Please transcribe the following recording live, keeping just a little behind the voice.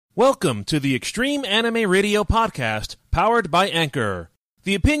Welcome to the Extreme Anime Radio podcast, powered by Anchor.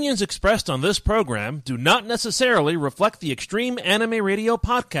 The opinions expressed on this program do not necessarily reflect the Extreme Anime Radio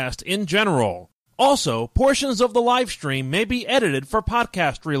podcast in general. Also, portions of the live stream may be edited for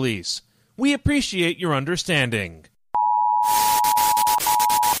podcast release. We appreciate your understanding.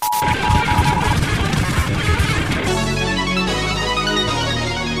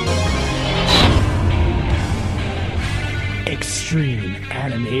 Extreme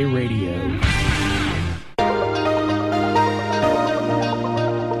Anime Radio.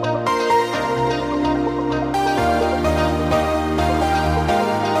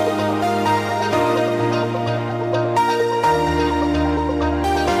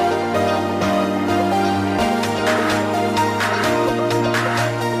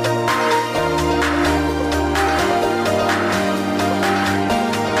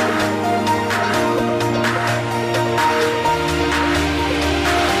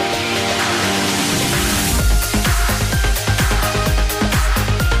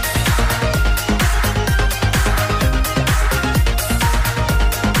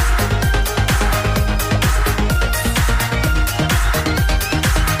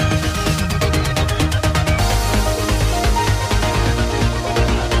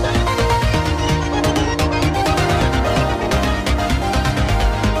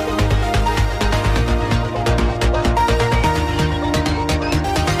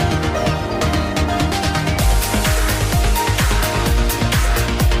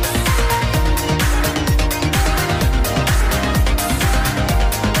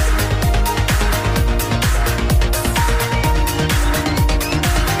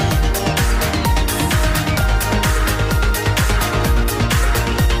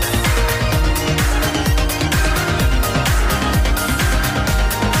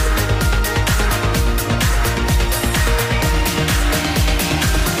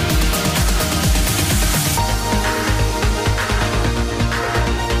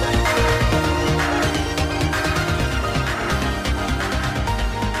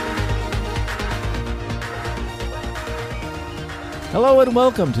 Hello and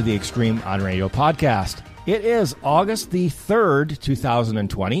welcome to the Extreme Anime Radio podcast. It is August the 3rd,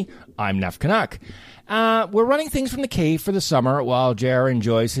 2020. I'm Neff Canuck. We're running things from the cave for the summer while JR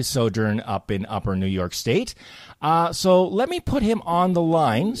enjoys his sojourn up in upper New York State. So let me put him on the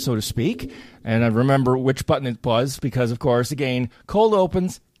line, so to speak, and I remember which button it was because, of course, again, cold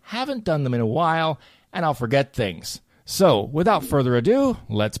opens, haven't done them in a while, and I'll forget things. So, without further ado,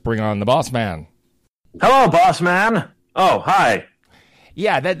 let's bring on the boss man. Hello, boss man. Oh, hi.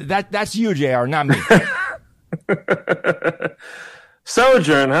 Yeah, that's you, JR, not me.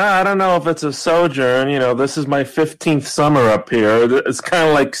 Sojourn, huh? I don't know if it's a sojourn. You know, this is my 15th summer up here. It's kind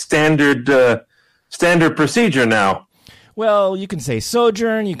of like standard procedure now. Well, you can say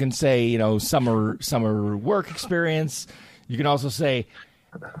sojourn. You can say, summer work experience. You can also say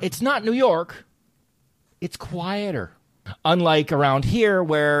it's not New York. It's quieter. Unlike around here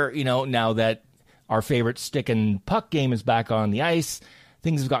where, now that our favorite stick and puck game is back on the ice,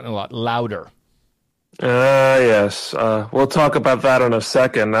 things have gotten a lot louder. Yes. We'll talk about that in a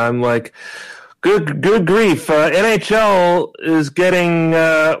second. I'm like, good grief. NHL is getting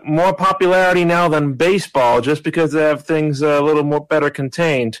more popularity now than baseball just because they have things a little more better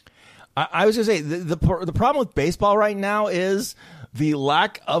contained. I was going to say, the problem with baseball right now is the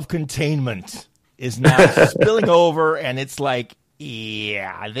lack of containment is now spilling over, and it's like,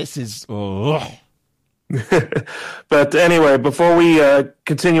 yeah, this is... Ugh. But anyway, before we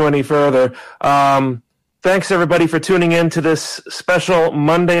continue any further, thanks everybody for tuning in to this special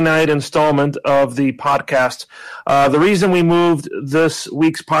Monday night installment of the podcast. The reason we moved this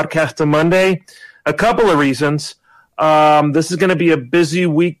week's podcast to Monday, a couple of reasons. This is going to be a busy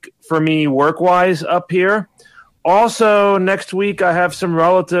week for me work-wise up here. Also, next week I have some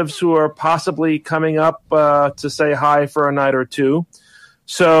relatives who are possibly coming up to say hi for a night or two.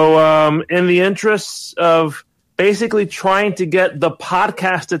 So in the interests of basically trying to get the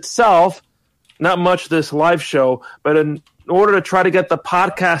podcast itself, not much this live show, but in order to try to get the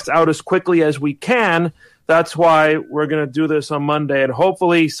podcast out as quickly as we can, that's why we're going to do this on Monday. And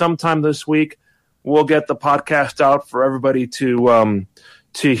hopefully sometime this week, we'll get the podcast out for everybody to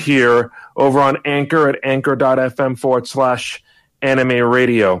hear over on Anchor at anchor.fm/anime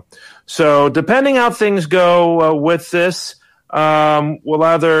radio. So depending how things go with this, we'll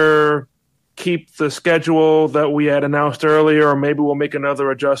either keep the schedule that we had announced earlier, or maybe we'll make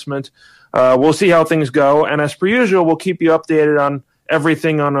another adjustment. We'll see how things go. And as per usual, we'll keep you updated on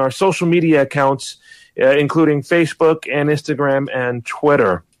everything on our social media accounts, including Facebook and Instagram and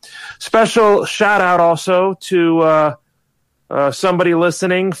Twitter. Special shout out also to somebody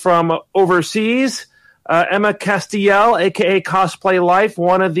listening from overseas, Emma Castiel, a.k.a. Cosplay Life,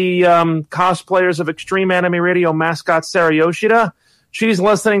 one of the cosplayers of Extreme Anime Radio mascot Sarah Yoshida. She's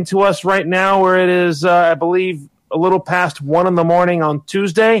listening to us right now where it is, I believe, a little past 1 a.m. on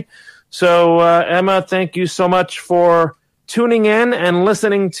Tuesday. So, Emma, thank you so much for tuning in and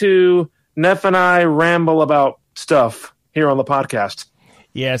listening to Neff and I ramble about stuff here on the podcast.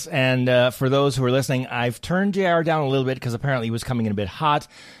 Yes, and for those who are listening, I've turned JR down a little bit because apparently he was coming in a bit hot.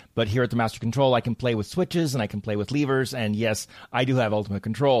 But here at the Master Control, I can play with switches and I can play with levers. And yes, I do have ultimate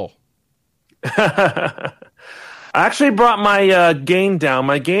control. I actually brought my gain down.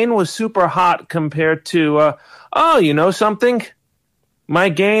 My gain was super hot compared to, you know something? My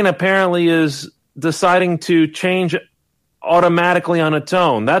gain apparently is deciding to change automatically on its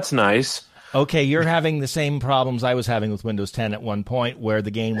own. That's nice. Okay, you're having the same problems I was having with Windows 10 at one point where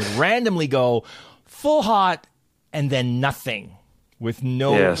the gain would randomly go full hot and then nothing. With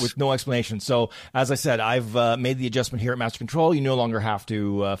no explanation. So, as I said, I've made the adjustment here at Master Control. You no longer have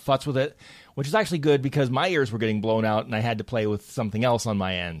to futz with it, which is actually good because my ears were getting blown out and I had to play with something else on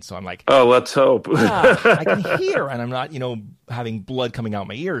my end. So I'm like, oh, let's hope. I can hear, and I'm not, having blood coming out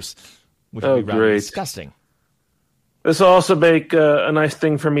my ears, which would be rather disgusting. This will also make a nice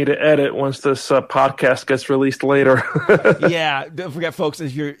thing for me to edit once this podcast gets released later. Yeah, don't forget, folks,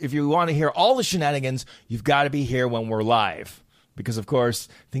 if you want to hear all the shenanigans, you've got to be here when we're live. Because, of course,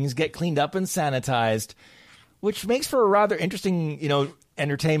 things get cleaned up and sanitized, which makes for a rather interesting,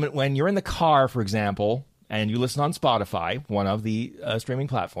 entertainment when you're in the car, for example, and you listen on Spotify, one of the streaming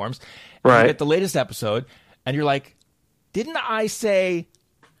platforms. Right. You get the latest episode, and you're like, didn't I say,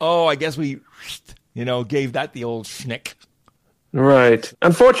 I guess we, gave that the old schnick. Right.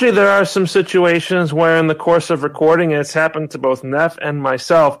 Unfortunately, there are some situations where in the course of recording, it's happened to both Neff and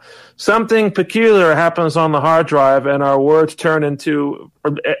myself, something peculiar happens on the hard drive and our words turn into...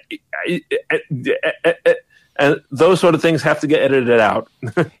 and those sort of things have to get edited out.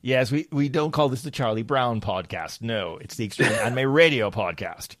 Yes, we don't call this the Charlie Brown podcast. No, it's the Extreme Anime Radio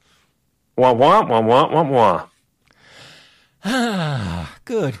podcast. Wah, wah, wah, wah, wah, wah.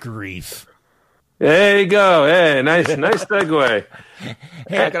 Good grief. There you go. Hey, nice segue.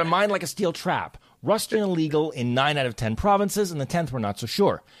 Hey, I got a mind like a steel trap. Rusting illegal in 9 out of 10 provinces, and the 10th we're not so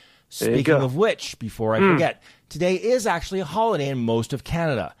sure. Speaking of which, before I forget, today is actually a holiday in most of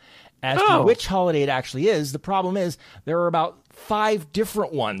Canada. As to which holiday it actually is, the problem is there are about 5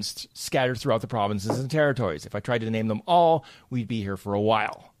 different ones scattered throughout the provinces and territories. If I tried to name them all, we'd be here for a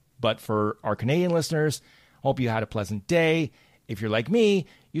while. But for our Canadian listeners, hope you had a pleasant day. If you're like me,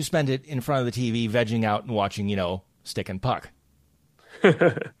 you spend it in front of the TV, vegging out and watching, Stick and Puck.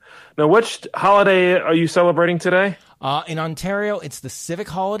 Now, which holiday are you celebrating today? In Ontario, it's the Civic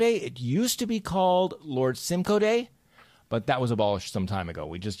Holiday. It used to be called Lord Simcoe Day, but that was abolished some time ago.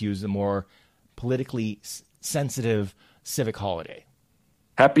 We just use a more politically sensitive Civic Holiday.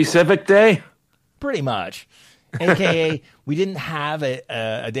 Happy Civic Day? Pretty much. AKA, we didn't have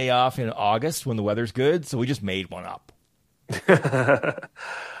a day off in August when the weather's good, so we just made one up.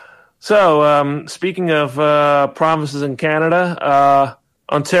 So, speaking of provinces in Canada,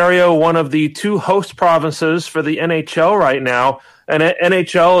 Ontario, one of the 2 host provinces for the NHL right now, and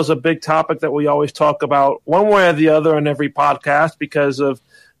NHL is a big topic that we always talk about one way or the other on every podcast because of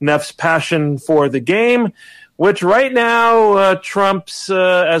Neff's passion for the game, which right now trumps,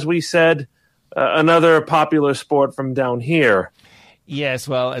 as we said, another popular sport from down here. Yes,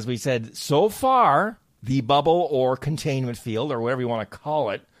 well, as we said, so far, the bubble or containment field, or whatever you want to call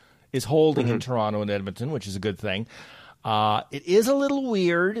it, is holding in Toronto and Edmonton, which is a good thing. It is a little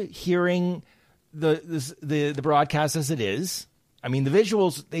weird hearing the broadcast as it is. I mean, the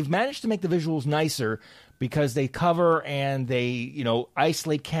visuals, they've managed to make the visuals nicer because they cover and they,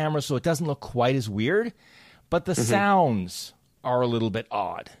 isolate cameras so it doesn't look quite as weird. But the sounds are a little bit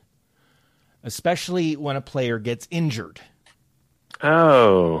odd, especially when a player gets injured.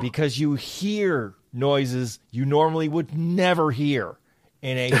 Oh. Because you hear noises you normally would never hear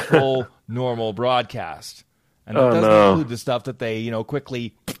in a full normal broadcast. And that doesn't include the stuff that they,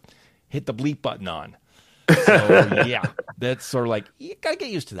 quickly hit the bleep button on. So, yeah, that's sort of like, you got to get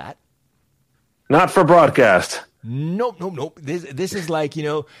used to that. Not for broadcast. Nope. This is like,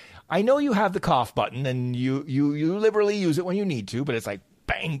 I know you have the cough button and you liberally use it when you need to, but it's like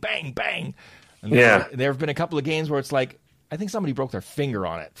bang, bang, bang. And there have been a couple of games where it's like, I think somebody broke their finger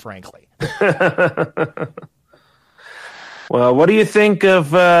on it, frankly. Well, what do you think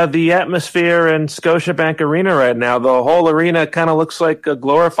of the atmosphere in Scotiabank Arena right now? The whole arena kind of looks like a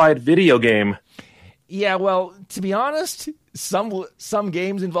glorified video game. Yeah, well, to be honest, some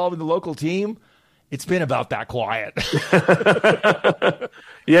games involving the local team, It's been about that quiet.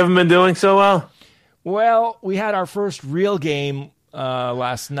 You haven't been doing so well? Well, we had our first real game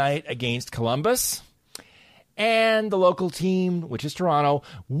last night against Columbus. And the local team, which is Toronto,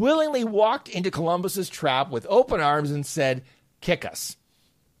 willingly walked into Columbus's trap with open arms and said, kick us.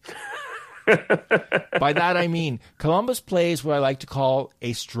 By that I mean Columbus plays what I like to call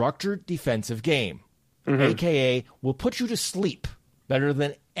a structured defensive game, a.k.a. will put you to sleep better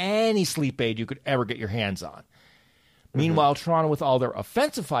than any sleep aid you could ever get your hands on. Meanwhile, Toronto, with all their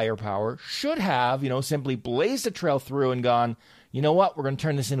offensive firepower, should have, simply blazed a trail through and gone, you know what, we're going to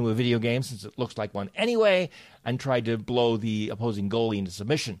turn this into a video game since it looks like one anyway, and tried to blow the opposing goalie into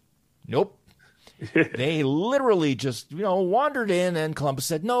submission. Nope. They literally just, wandered in, and Columbus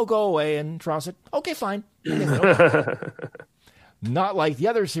said, no, go away. And Toronto said, okay, fine. Not like the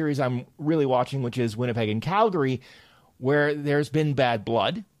other series I'm really watching, which is Winnipeg and Calgary, where there's been bad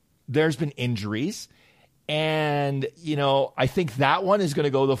blood, there's been injuries, and, I think that one is going to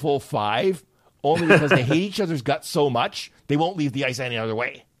go the full 5, only because they hate each other's guts so much, they won't leave the ice any other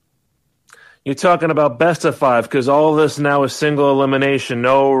way. You're talking about best of 5, because all of this now is single elimination,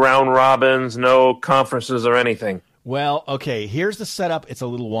 no round robins, no conferences or anything. Well, okay, here's the setup. It's a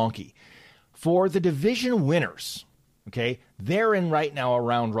little wonky. For the division winners, okay, they're in right now a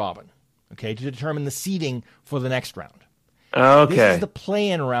round robin, okay, to determine the seeding for the next round. Okay. This is the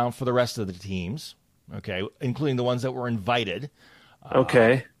play-in round for the rest of the teams, okay, including the ones that were invited.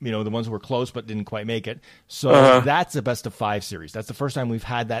 Okay. The ones who were close but didn't quite make it. So that's a best of 5 series. That's the first time we've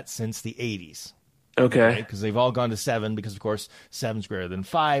had that since the 80s. Okay. Because they've all gone to 7 because, of course, 7's greater than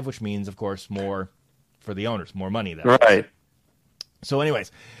 5, which means, of course, more for the owners, more money. Right. So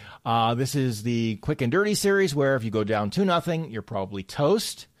anyways, this is the quick and dirty series where if you go down 2-0, you're probably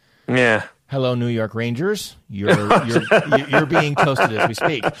toast. Yeah. Hello, New York Rangers. You're being toasted as we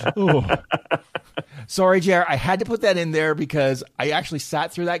speak. Ooh. Sorry, JR, I had to put that in there because I actually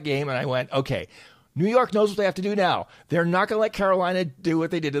sat through that game and I went, okay, New York knows what they have to do now. They're not going to let Carolina do what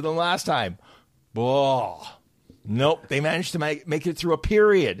they did to them last time. Oh, nope. They managed to make it through a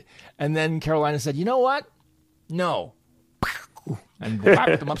period. And then Carolina said, you know what? No. And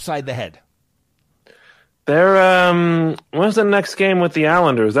whacked them upside the head. When's the next game with the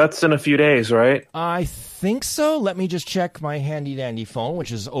Islanders? That's in a few days, right? I think so. Let me just check my handy-dandy phone,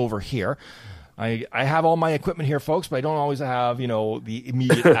 which is over here. I have all my equipment here, folks, but I don't always have, the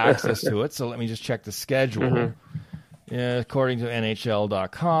immediate access to it. So let me just check the schedule. According to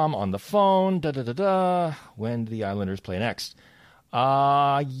NHL.com on the phone, when do the Islanders play next?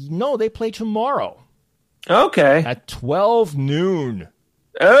 No, they play tomorrow. Okay. At 12 noon.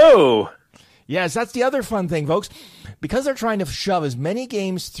 Oh. Yes, that's the other fun thing, folks. Because they're trying to shove as many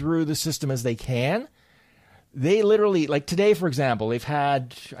games through the system as they can, they literally, like today, for example, I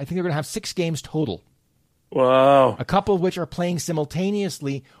think they're going to have 6 games total. Wow. A couple of which are playing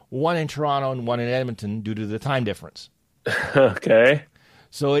simultaneously, one in Toronto and one in Edmonton due to the time difference. Okay.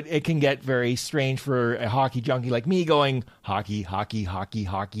 So it can get very strange for a hockey junkie like me going, hockey, hockey, hockey,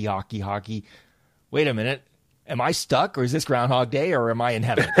 hockey, hockey, hockey. Wait a minute. Am I stuck, or is this Groundhog Day, or am I in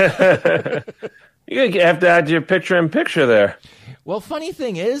heaven? You have to add your picture-in-picture there. Well, funny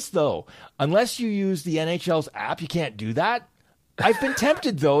thing is, though, unless you use the NHL's app, you can't do that. I've been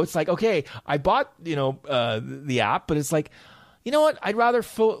tempted, though. It's like, okay, I bought, the app, but it's like, you know what? I'd rather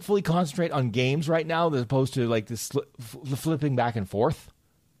fully concentrate on games right now as opposed to like this flipping back and forth.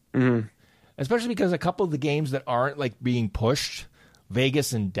 Mm-hmm. Especially because a couple of the games that aren't like being pushed,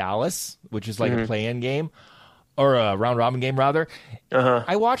 Vegas and Dallas, which is like a play-in game, or a round-robin game, rather.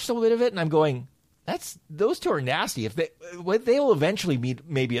 I watched a bit of it, and I'm going, those two are nasty. If they will eventually meet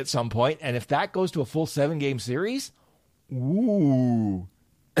maybe at some point, and if that goes to a full 7-game series, ooh,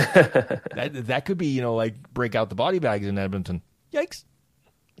 that could be like break out the body bags in Edmonton. Yikes!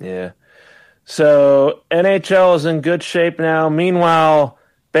 Yeah. So NHL is in good shape now. Meanwhile,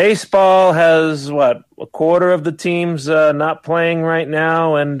 baseball has a quarter of the teams not playing right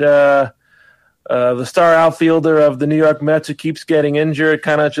now, and the star outfielder of the New York Mets who keeps getting injured,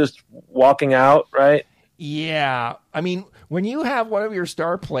 kind of just walking out, right? Yeah. I mean, when you have one of your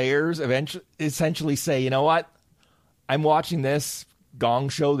star players essentially say, you know what, I'm watching this gong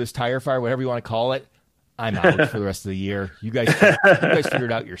show, this tire fire, whatever you want to call it, I'm out for the rest of the year. You guys figure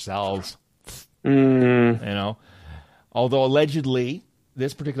it out yourselves. Although allegedly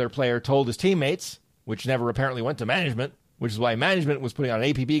this particular player told his teammates, which never apparently went to management, which is why management was putting on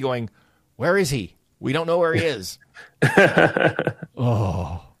an APB going, where is he? We don't know where he is.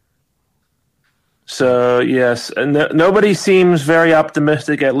 Oh. So, yes, and nobody seems very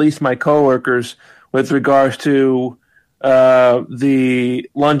optimistic, at least my coworkers, with regards to the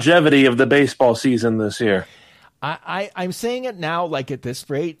longevity of the baseball season this year. I'm saying it now, like at this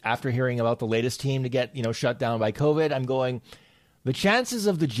rate, after hearing about the latest team to get, shut down by COVID, I'm going, the chances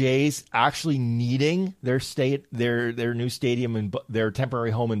of the Jays actually needing their new stadium and their temporary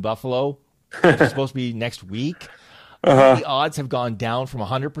home in Buffalo, which is supposed to be next week, the odds have gone down from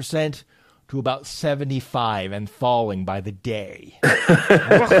 100% to about 75 and falling by the day.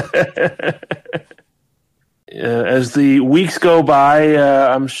 As the weeks go by,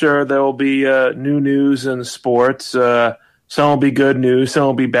 I'm sure there will be new news in sports. Some will be good news, some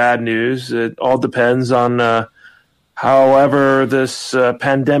will be bad news. It all depends on however this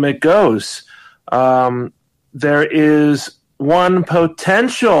pandemic goes. There is one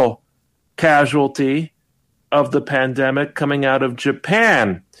potential casualty of the pandemic coming out of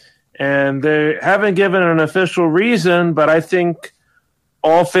Japan. And they haven't given an official reason, but I think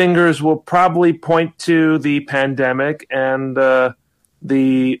all fingers will probably point to the pandemic and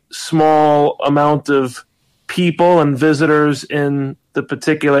the small amount of people and visitors in the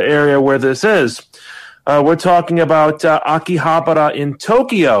particular area where this is. We're talking about Akihabara in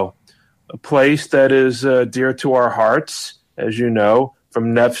Tokyo, a place that is dear to our hearts, as you know,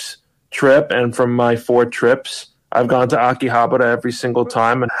 from Neff's trip and from my 4 trips. I've gone to Akihabara every single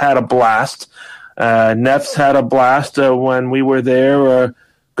time and had a blast. Neff's had a blast when we were there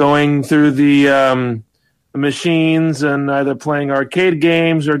going through the machines and either playing arcade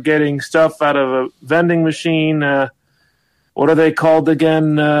games or getting stuff out of a vending machine. What are they called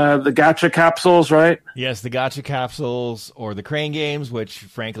again? The gacha capsules, right? Yes, the gacha capsules or the crane games, which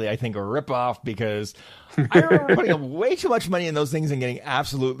frankly I think are a ripoff because I remember putting up way too much money in those things and getting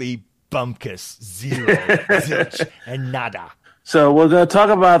absolutely bumpkus, zero, zilch, and nada. So we're going to talk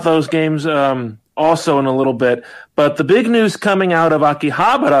about those games also in a little bit. But the big news coming out of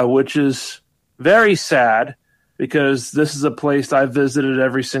Akihabara, which is very sad because this is a place I've visited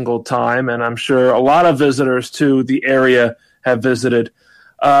every single time, and I'm sure a lot of visitors to the area have visited.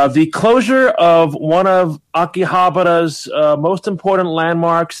 The closure of one of Akihabara's most important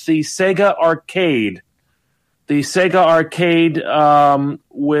landmarks, the Sega Arcade. The Sega Arcade,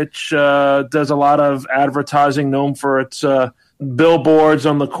 which does a lot of advertising, known for its billboards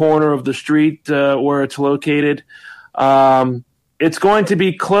on the corner of the street where it's located. It's going to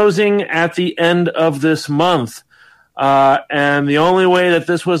be closing at the end of this month. And the only way that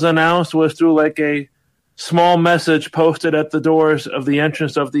this was announced was through like a small message posted at the doors of the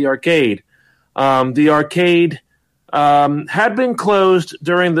entrance of the arcade. The arcade had been closed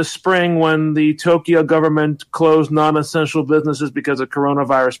during the spring when the Tokyo government closed non-essential businesses because of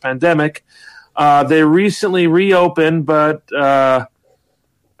coronavirus pandemic. They recently reopened, but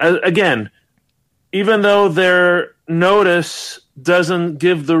again, even though their notice doesn't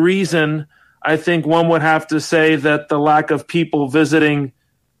give the reason, I think one would have to say that the lack of people visiting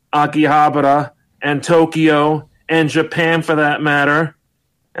Akihabara and Tokyo and Japan for that matter,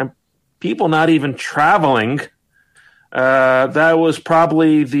 and people not even traveling, that was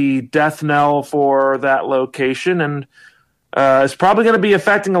probably the death knell for that location, and it's probably going to be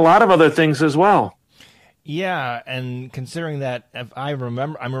affecting a lot of other things as well. Yeah, and considering that, if I'm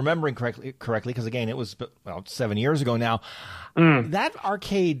remembering correctly, because again, it was 7 years ago now. That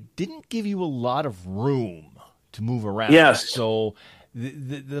arcade didn't give you a lot of room to move around. Yes. So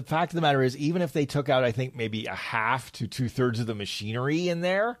the fact of the matter is, even if they took out, I think maybe a half to 2/3 of the machinery in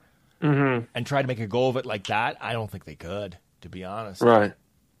there, and tried to make a go of it like that, I don't think they could, to be honest. Right.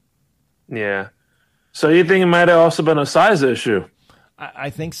 Yeah. So you think it might have also been a size issue? I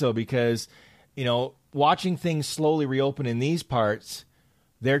think so, because, watching things slowly reopen in these parts,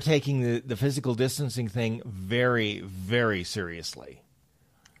 they're taking the physical distancing thing very, very seriously.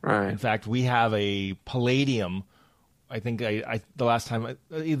 Right. In fact, we have a Palladium. I think the last time,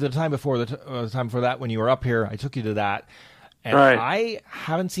 either the time before, the time before that, when you were up here, I took you to that. And right. I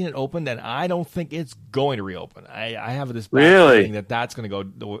haven't seen it opened, and I don't think it's going to reopen. I have this bad feeling that's going to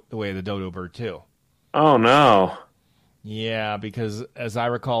go the way of the dodo bird, too. Oh, no. Yeah, because as I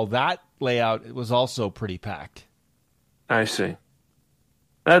recall, that layout it was also pretty packed. I see.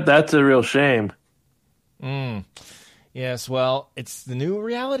 That's a real shame. Yes, well, it's the new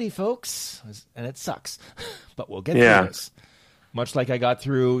reality, folks, and it sucks. But we'll get through this. Much like I got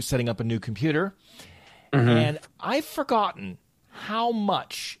through setting up a new computer. And I've forgotten how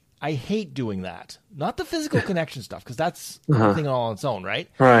much I hate doing that. Not the physical connection stuff, because that's everything all on its own, right?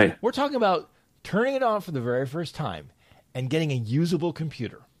 Right. We're talking about turning it on for the very first time and getting a usable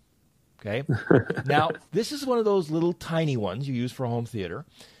computer. Okay? Now, this is one of those little tiny ones you use for home theater,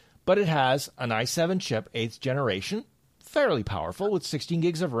 but it has an i7 chip, 8th generation, fairly powerful, with 16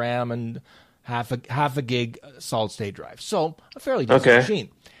 gigs of RAM and half a gig solid state drive. So a fairly decent machine.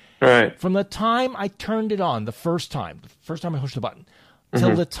 Right. From the time I turned it on the first time I pushed the button,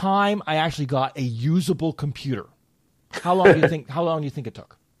 till the time I actually got a usable computer, how long do you think? How long do you think it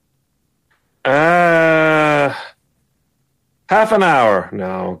took? Half an hour.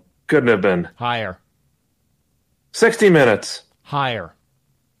 No, couldn't have been. Higher. 60 minutes. Higher.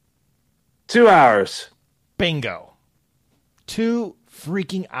 2 hours. Bingo. 2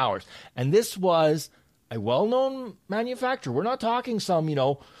 freaking hours. And this was a well-known manufacturer. We're not talking some,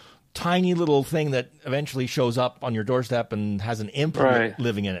 tiny little thing that eventually shows up on your doorstep and has an imp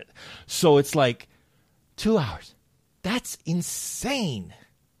living in it. So it's like 2 hours. That's insane.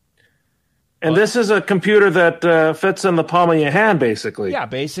 And this is a computer that fits in the palm of your hand, basically. Yeah,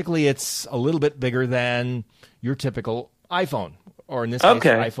 basically it's a little bit bigger than your typical iPhone, or in this case,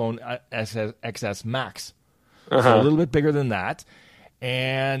 iPhone XS Max. So a little bit bigger than that,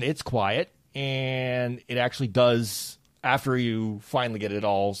 and it's quiet, and it actually does, after you finally get it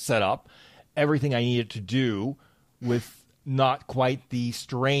all set up, everything I needed to do with not quite the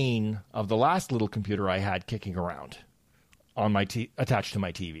strain of the last little computer I had kicking around on my attached to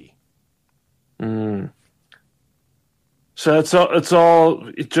my TV. So it's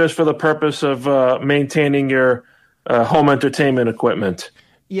all just for the purpose of maintaining your home entertainment equipment.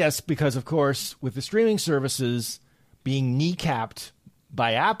 Yes, because of course, with the streaming services being kneecapped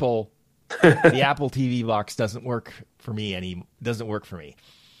by Apple, the Apple TV box doesn't work for me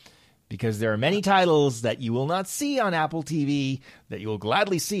because there are many titles that you will not see on Apple TV that you will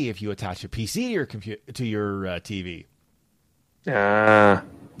gladly see if you attach a PC to your TV.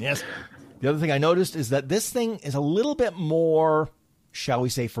 Yes. The other thing I noticed is that this thing is a little bit more, shall we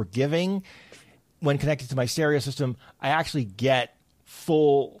say, forgiving. When connected to my stereo system, I actually get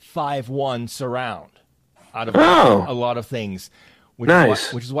full 5.1 surround out of a lot of things.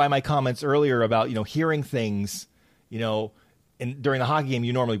 Which is why my comments earlier about, hearing things, during the hockey game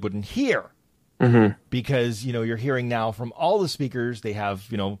you normally wouldn't hear. Because, you're hearing now from all the speakers. They have,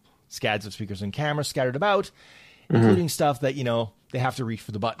 scads of speakers and cameras scattered about, including stuff that, they have to reach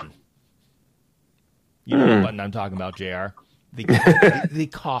for the button. You know what button I'm talking about, JR. The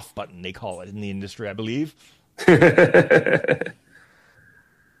cough button, they call it in the industry, I believe. But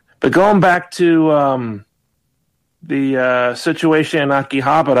going back to the situation in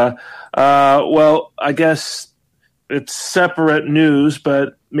Akihabara, well, I guess it's separate news,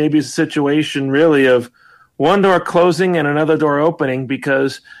 but maybe it's a situation really of one door closing and another door opening,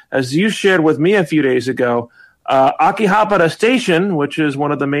 because as you shared with me a few days ago, Akihabara Station, which is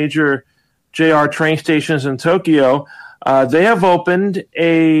one of the major JR train stations in Tokyo, they have opened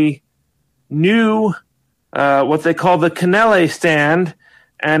a new, what they call the Kanele stand,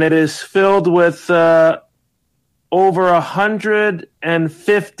 and it is filled with over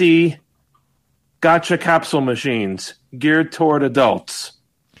 150 gacha capsule machines geared toward adults.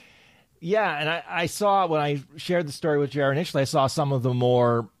 Yeah, and I saw, when I shared the story with JR initially, I saw some of the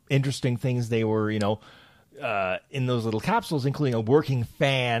more interesting things they were, in those little capsules, including a working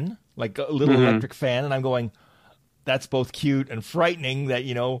fan, like a little electric fan, and I'm going, that's both cute and frightening that,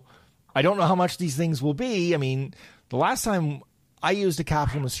 I don't know how much these things will be. I mean, the last time I used a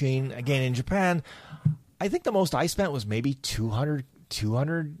capsule machine, again in Japan, I think the most I spent was maybe 200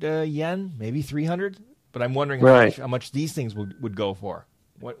 yen, maybe 300, but I'm wondering how much these things would go for.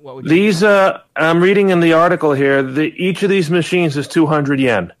 What would these, I'm reading in the article here, each of these machines is 200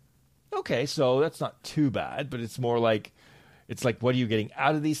 yen. Okay, so that's not too bad, but it's more like, what are you getting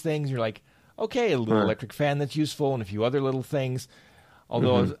out of these things? You're like, okay, a little electric fan that's useful and a few other little things.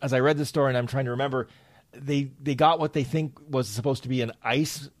 Although, as I read the story and I'm trying to remember, they got what they think was supposed to be an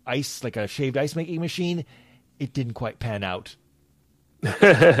ice, like a shaved ice making machine. It didn't quite pan out.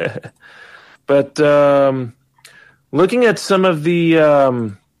 But looking at some of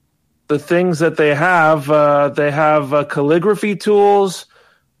the things that they have calligraphy tools,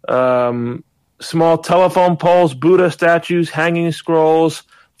 small telephone poles, Buddha statues, hanging scrolls,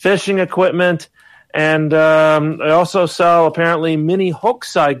 fishing equipment, and they also sell apparently mini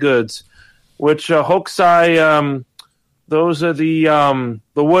hokusai goods, which hokusai, those are the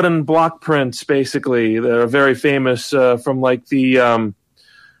wooden block prints, basically. They're very famous from like the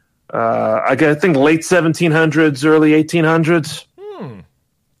I think late 1700s, early 1800s.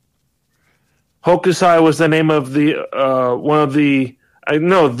 Hokusai was the name of the one of the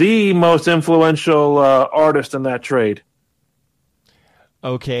the most influential artist in that trade.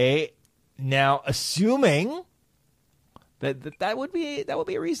 Okay, now assuming that would be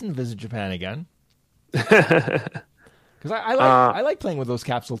a reason to visit Japan again, because I like playing with those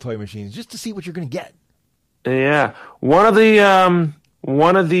capsule toy machines just to see what you're going to get. Yeah, one of the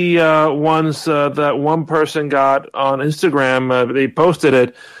one of the ones that one person got on Instagram, they posted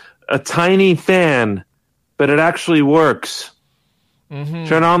it, a tiny fan, but it actually works. Mm-hmm.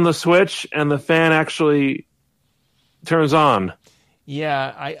 Turn on the switch, and the fan actually turns on.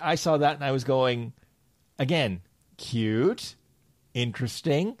 Yeah, I saw that, and I was going, again, cute,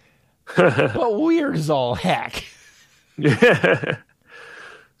 interesting, but weird as all heck. Yeah.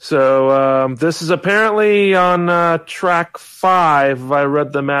 So this is apparently on track 5, if I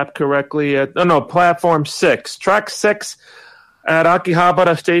read the map correctly. Platform 6. Track 6 at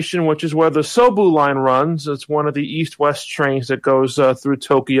Akihabara Station, which is where the Sobu line runs. It's one of the east-west trains that goes through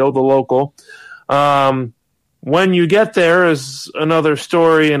Tokyo, the local. When you get there is another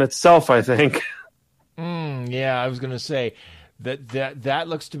story in itself, I think. Yeah, I was going to say that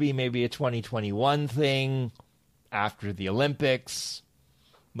looks to be maybe a 2021 thing after the Olympics.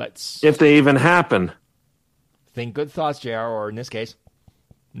 If they even happen. Think good thoughts, JR, or in this case,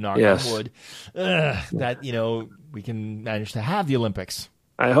 knock on wood, that, we can manage to have the Olympics.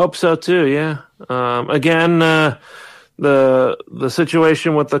 I hope so too, yeah. Again, the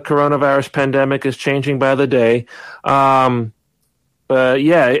situation with the coronavirus pandemic is changing by the day. But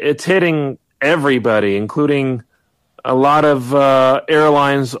yeah, it's hitting everybody, including a lot of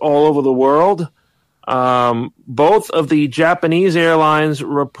airlines all over the world. Both of the Japanese airlines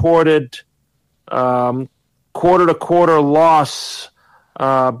reported quarter-to-quarter loss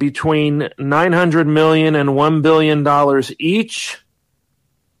between $900 million and $1 billion each.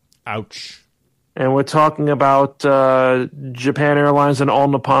 Ouch. And we're talking about Japan Airlines and All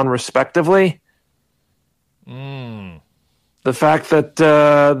Nippon, respectively. The fact that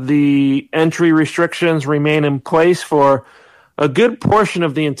the entry restrictions remain in place for a good portion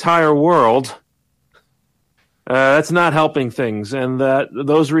of the entire world, that's not helping things, and that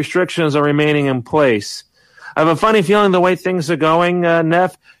those restrictions are remaining in place. I have a funny feeling the way things are going,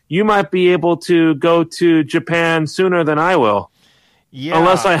 Neff, you might be able to go to Japan sooner than I will. Yeah.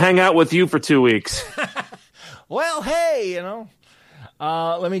 Unless I hang out with you for 2 weeks. Well, hey,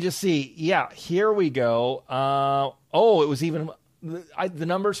 let me just see. Yeah, here we go. It was even the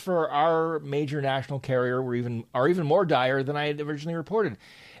numbers for our major national carrier are even more dire than I had originally reported.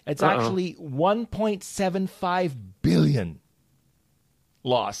 It's actually $1.75 billion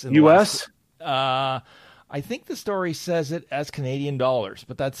loss in U.S. I think the story says it as Canadian dollars,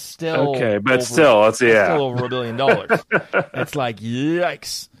 but that's still okay. But still, it's still over $1 billion. It's like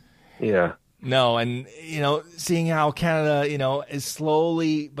yikes. Yeah. No, and seeing how Canada, is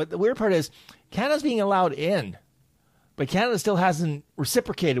slowly. But the weird part is Canada's being allowed in, but Canada still hasn't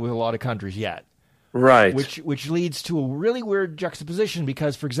reciprocated with a lot of countries yet. Right. Which leads to a really weird juxtaposition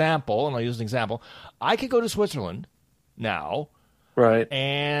because, for example, and I'll use an example, I could go to Switzerland now. Right.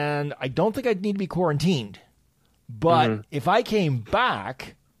 And I don't think I'd need to be quarantined. But if I came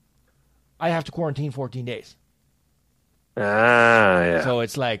back, I have to quarantine 14 days. Yeah. So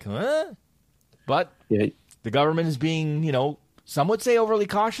it's like, huh? But the government is being, some would say overly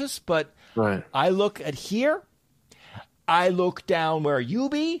cautious, but right. I look at here, I look down where you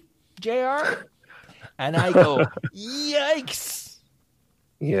be, JR, and I go, yikes.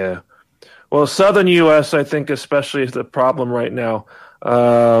 Yeah. Well, southern U.S., I think especially is the problem right now.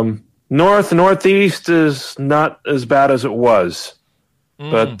 Northeast is not as bad as it was.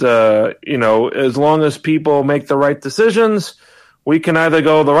 But, as long as people make the right decisions, we can either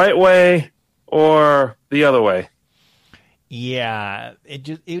go the right way or the other way. Yeah.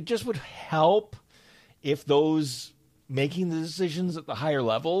 It just would help if those making the decisions at the higher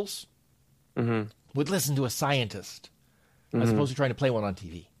levels would listen to a scientist as opposed to trying to play one on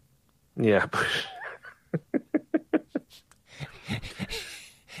TV. Yeah.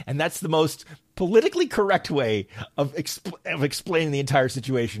 And that's the most politically correct way of explaining the entire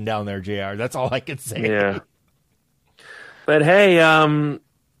situation down there, JR. That's all I can say. Yeah. But hey,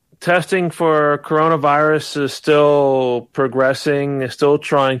 testing for coronavirus is still progressing, is still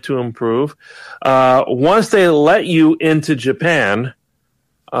trying to improve. Once they let you into Japan,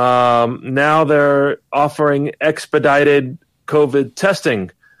 now they're offering expedited COVID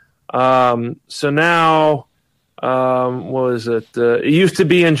testing. So now, what is it? It used to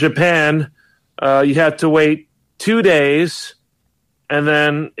be in Japan, you had to wait 2 days, and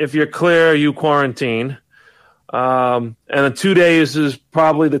then if you're clear, you quarantine. And the 2 days is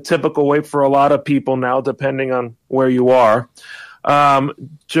probably the typical wait for a lot of people now, depending on where you are.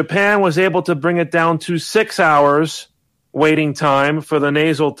 Japan was able to bring it down to 6 hours waiting time for the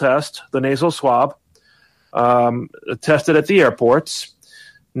nasal test, the nasal swab, tested at the airports.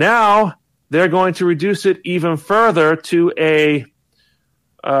 Now they're going to reduce it even further to a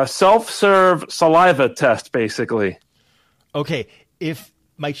self-serve saliva test, basically. Okay, if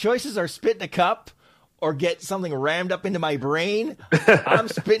my choices are spit in a cup or get something rammed up into my brain, I'm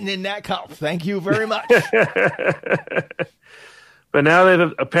spitting in that cup. Thank you very much. But now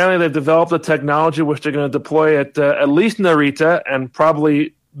they've developed a technology which they're going to deploy at least Narita and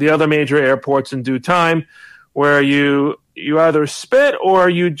probably the other major airports in due time, where you either spit or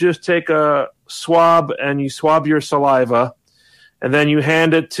you just take a swab and you swab your saliva, and then you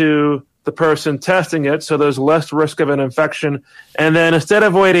hand it to the person testing it, so there's less risk of an infection. And then instead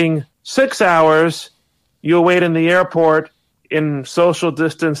of waiting 6 hours, you'll wait in the airport in social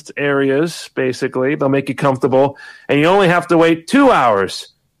distanced areas, basically. They'll make you comfortable, and you only have to wait 2 hours.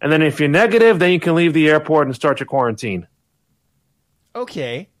 And then if you're negative, then you can leave the airport and start your quarantine.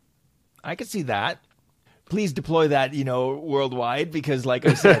 Okay. I can see that. Please deploy that, worldwide, because like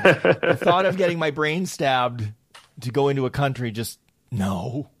I said, the thought of getting my brain stabbed to go into a country, just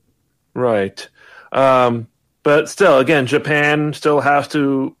no. Right. But still, again, Japan still has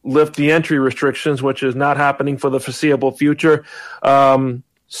to lift the entry restrictions, which is not happening for the foreseeable future. Soon,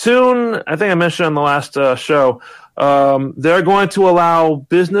 I think I mentioned on the last show, they're going to allow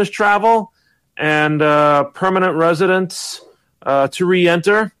business travel and permanent residents to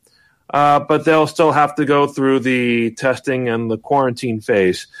re-enter, but they'll still have to go through the testing and the quarantine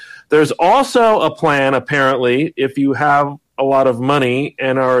phase. There's also a plan, apparently, if you have a lot of money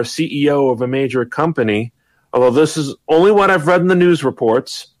and are a CEO of a major company, although this is only what I've read in the news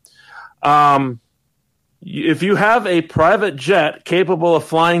reports. If you have a private jet capable of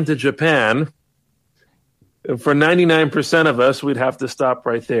flying to Japan, for 99% of us, we'd have to stop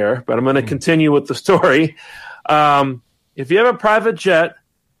right there. But I'm going to continue with the story. If you have a private jet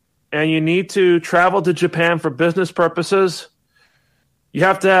and you need to travel to Japan for business purposes, you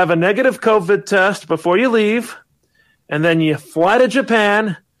have to have a negative COVID test before you leave, and then you fly to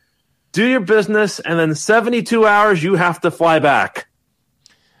Japan, do your business, and then 72 hours you have to fly back.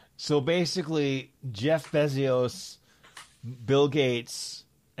 So basically, Jeff Bezos, Bill Gates,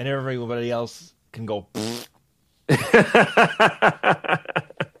 and everybody else can go.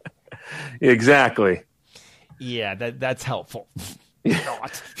 Exactly. Yeah, that's helpful.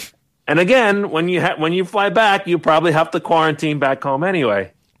 Not. And again, when you fly back, you probably have to quarantine back home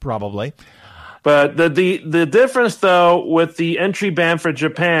anyway. Probably. But the difference, though, with the entry ban for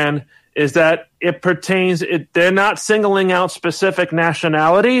Japan is that they're not singling out specific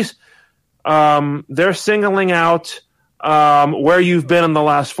nationalities. They're singling out where you've been in the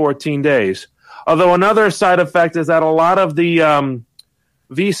last 14 days. Although another side effect is that a lot of the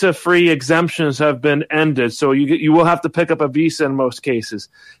visa-free exemptions have been ended, so you will have to pick up a visa in most cases.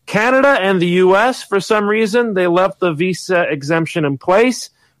 Canada and the U.S., for some reason, they left the visa exemption in place,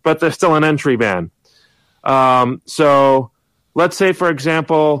 but there's still an entry ban. So let's say, for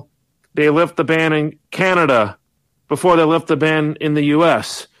example, they lift the ban in Canada before they lift the ban in the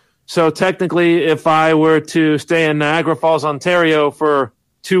U.S. So technically, if I were to stay in Niagara Falls, Ontario for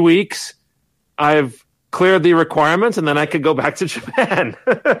 2 weeks, I've cleared the requirements, and then I could go back to Japan.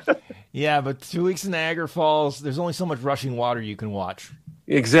 Yeah, but 2 weeks in Niagara Falls, there's only so much rushing water you can watch.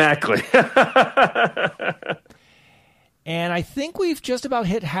 Exactly. And I think we've just about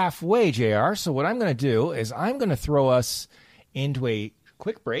hit halfway, JR. So what I'm going to do is I'm going to throw us into a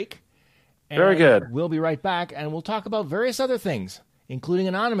quick break. Very good. We'll be right back, and we'll talk about various other things, including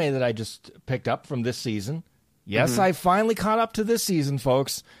an anime that I just picked up from this season. Yes, I finally caught up to this season,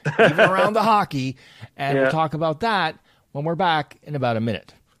 folks, even around the hockey. And we'll talk about that when we're back in about a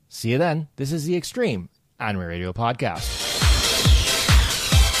minute. See you then. This is the Extreme Anime Radio Podcast.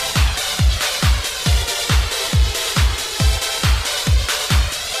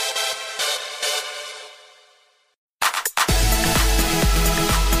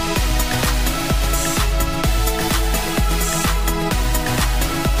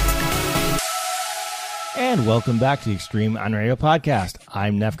 And welcome back to the Extreme Anime Radio Podcast.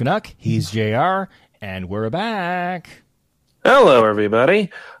 I'm Neff Canuck, he's JR, and we're back. Hello, everybody.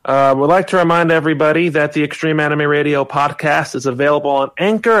 We'd like to remind everybody that the Extreme Anime Radio Podcast is available on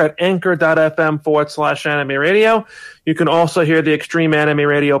Anchor at anchor.fm/anime radio. You can also hear the Extreme Anime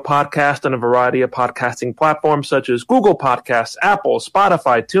Radio Podcast on a variety of podcasting platforms such as Google Podcasts, Apple,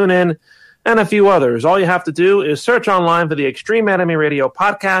 Spotify, TuneIn, and a few others. All you have to do is search online for the Extreme Anime Radio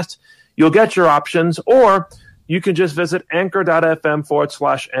Podcast. You'll get your options, or you can just visit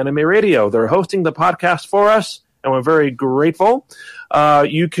anchor.fm/anime radio. They're hosting the podcast for us, and we're very grateful.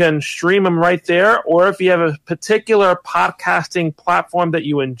 You can stream them right there, or if you have a particular podcasting platform that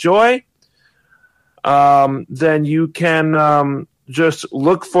you enjoy, then you can just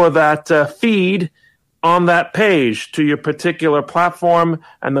look for that feed on that page to your particular platform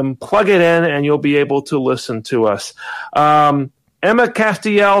and then plug it in, and you'll be able to listen to us. Emma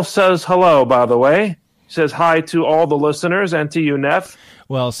Castiel says hello, by the way. She says hi to all the listeners and to you, Neff.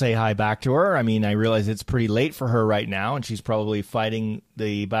 Well, say hi back to her. I mean, I realize it's pretty late for her right now, and she's probably fighting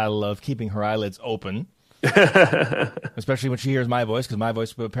the battle of keeping her eyelids open. Especially when she hears my voice, because my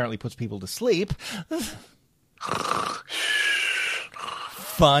voice apparently puts people to sleep.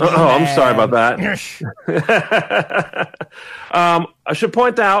 Funny man. I'm sorry about that. I should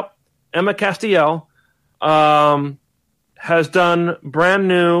point out, Emma Castiel has done brand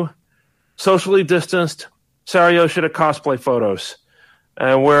new, socially distanced Sarah Yoshida cosplay photos.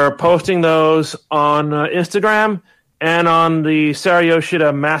 And we're posting those on Instagram and on the Sarah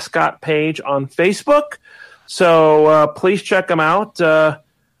Yoshida mascot page on Facebook. So please check them out. Emma.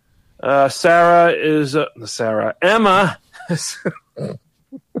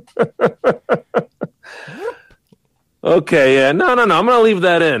 Okay, yeah. No. I'm going to leave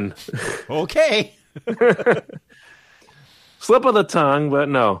that in. Okay. Slip of the tongue, but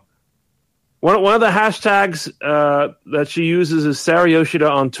no. One of the hashtags that she uses is Sarah Yoshida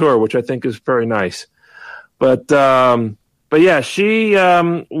on tour, which I think is very nice. But yeah, she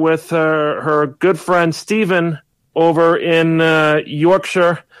with her good friend Stephen over in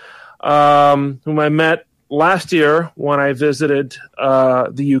Yorkshire, whom I met last year when I visited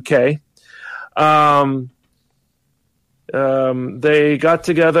the UK. They got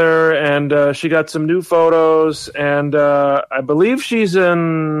together and she got some new photos, and I believe she's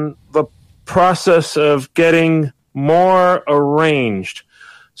in the process of getting more arranged.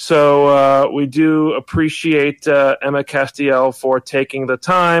 So we do appreciate Emma Castiel for taking the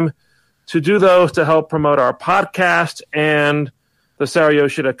time to do those to help promote our podcast and the Sarah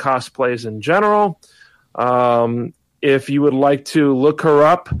Yoshida cosplays in general. If you would like to look her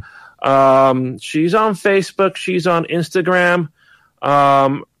up, she's on Facebook, she's on Instagram.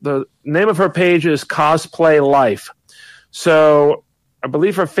 The name of her page is Cosplay Life. So I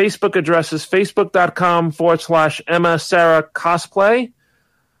believe her Facebook address is facebook.com/Emma Sarah Cosplay.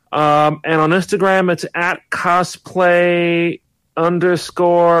 And on Instagram, it's at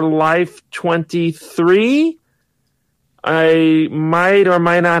cosplay_life23. I might or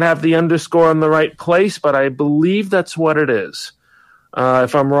might not have the underscore in the right place, but I believe that's what it is.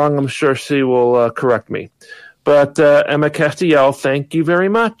 If I'm wrong, I'm sure she will correct me. But Emma Castiel, thank you very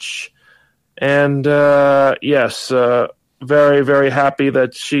much. And yes, very, very happy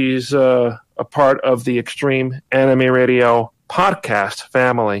that she's a part of the Extreme Anime Radio podcast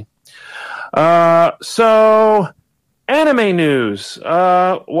family. So, anime news.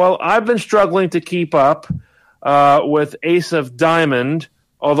 Well, I've been struggling to keep up with Ace of Diamond,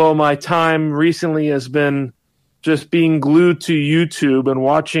 although my time recently has been just being glued to YouTube and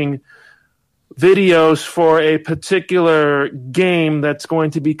watching videos for a particular game that's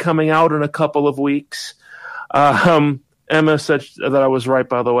going to be coming out in a couple of weeks. Emma said that I was right,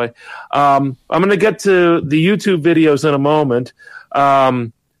 by the way. I'm going to get to the YouTube videos in a moment.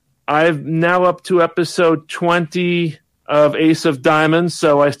 I'm now up to episode 20 of Ace of Diamonds,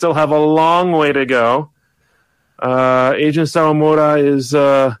 so I still have a long way to go. Agent Sawamura is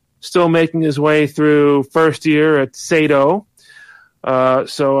still making his way through first year at Seido.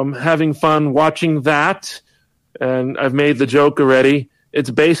 So I'm having fun watching that, and I've made the joke already. It's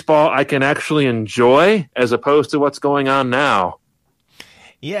baseball I can actually enjoy as opposed to what's going on now.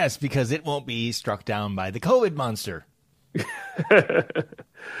 Yes, because it won't be struck down by the COVID monster.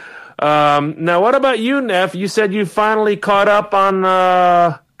 Now, what about you, Neff? You said you finally caught up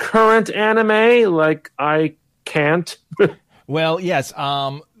on current anime, like I can't. Well, yes.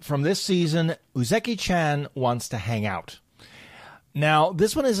 From this season, Uzeki-chan wants to hang out. Now,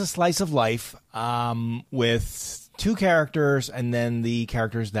 this one is a slice of life with two characters and then the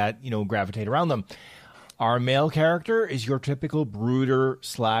characters that, gravitate around them. Our male character is your typical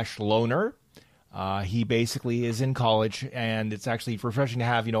brooder/loner. He basically is in college, and it's actually refreshing to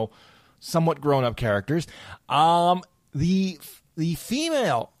have, somewhat grown-up characters. The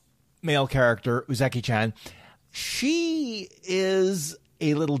female male character, Uzeki-chan, she is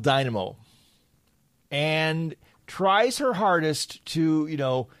a little dynamo and tries her hardest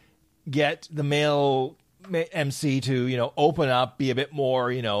to, get the male MC to, open up, be a bit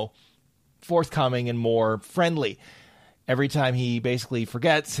more, forthcoming and more friendly. Every time he basically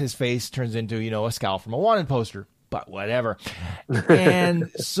forgets, his face turns into, a scowl from a wanted poster. But whatever. And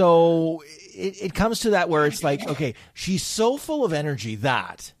so it comes to that where it's like, okay, she's so full of energy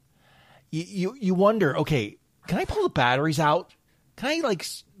that you wonder, okay, can I pull the batteries out? Can I like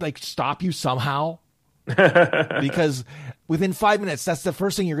stop you somehow? Because within 5 minutes, that's the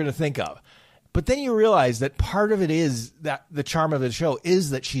first thing you're going to think of. But then you realize that part of it is that the charm of the show is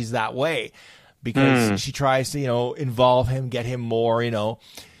that she's that way. because she tries to, involve him, get him more,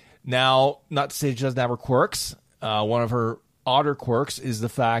 Now, not to say she doesn't have her quirks. One of her odder quirks is the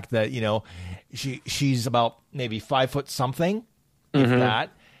fact that, she's about maybe 5 foot something, if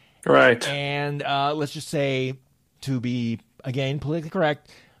that. Right. And let's just say, to be, again, politically correct,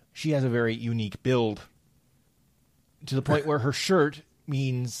 she has a very unique build to the point where her shirt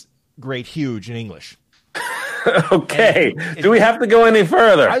means great huge in English. Okay. Do we have to go any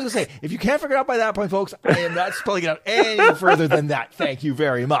further? I was going to say, if you can't figure it out by that point, folks, I am not spelling it out any further than that. Thank you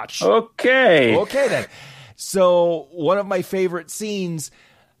very much. Okay. Okay, then. So one of my favorite scenes,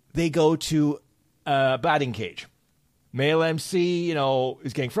 they go to a batting cage. Male MC,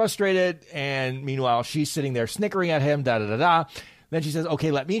 is getting frustrated, and meanwhile, she's sitting there snickering at him, da-da-da-da. Then she says,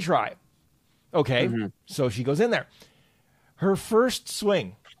 okay, let me try. Okay, so she goes in there. Her first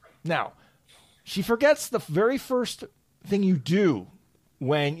swing. Now, she forgets the very first thing you do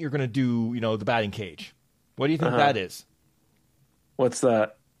when you're going to do, the batting cage. What do you think that is? What's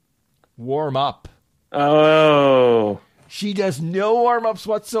that? Warm up. Oh. She does no warm-ups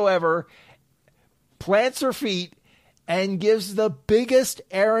whatsoever, plants her feet, and gives the biggest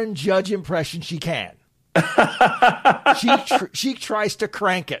Aaron Judge impression she can. She tries to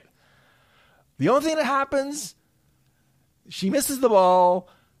crank it. The only thing that happens, she misses the ball,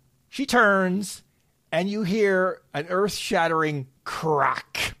 she turns, and you hear an earth-shattering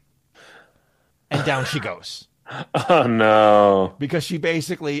crack. And down she goes. Oh, no. Because she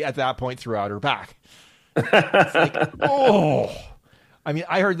basically, at that point, threw out her back. It's like, oh. I mean,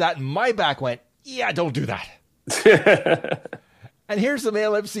 I heard that and my back went, yeah, don't do that. And here's the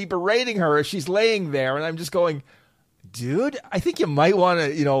male MC berating her as she's laying there, and I'm just going, dude, I think you might want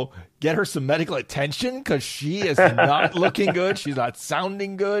to, get her some medical attention because she is not looking good. She's not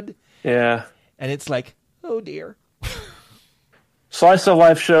sounding good. Yeah. And it's like, oh, dear. Slice of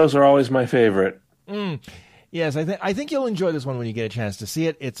life shows are always my favorite. Yes, I think you'll enjoy this one when you get a chance to see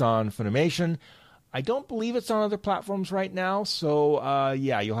it. It's on Funimation. I don't believe it's on other platforms right now, so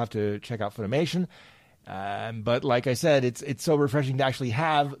you'll have to check out Funimation. But like I said, it's so refreshing to actually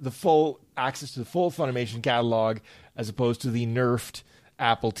have the full access to the full Funimation catalog as opposed to the nerfed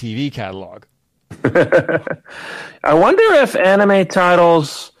Apple TV catalog. I wonder if anime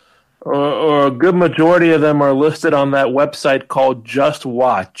titles, or a good majority of them, are listed on that website called Just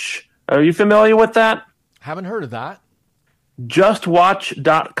Watch. Are you familiar with that? Haven't heard of that.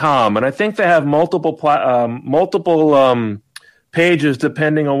 JustWatch.com, and I think they have multiple pages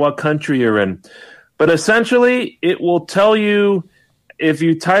depending on what country you're in. But essentially, it will tell you, if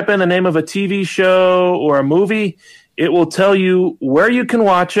you type in the name of a TV show or a movie, it will tell you where you can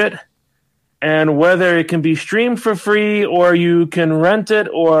watch it and whether it can be streamed for free or you can rent it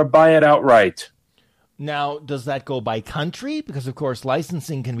or buy it outright. Now, does that go by country? Because, of course,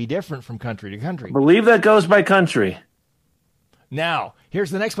 licensing can be different from country to country. I believe that goes by country. Now,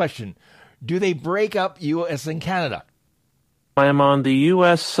 here's the next question. Do they break up U.S. and Canada? I am on the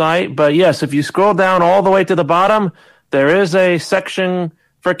U.S. site, but yes, if you scroll down all the way to the bottom, there is a section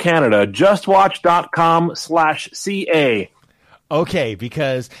for Canada, justwatch.com/CA. Okay,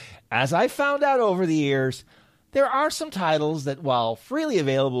 because as I found out over the years, there are some titles that, while freely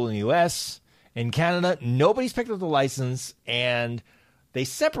available in the U.S., in Canada, nobody's picked up the license, and they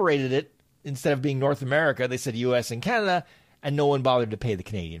separated it. Instead of being North America, they said U.S. and Canada, and no one bothered to pay the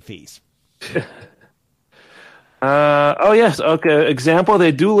Canadian fees. Oh, yes. Okay. Example,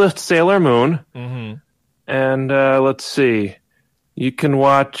 they do list Sailor Moon. Mm-hmm. And let's see. You can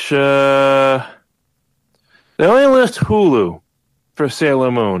watch... they only list Hulu for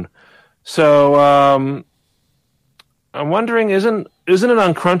Sailor Moon. So I'm wondering, isn't it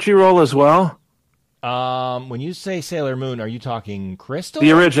on Crunchyroll as well? When you say Sailor Moon, are you talking Crystal?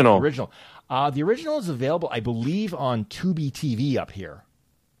 The original. The original is available, I believe, on Tubi TV up here.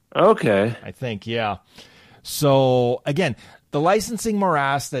 Okay. I think, yeah. So, again, the licensing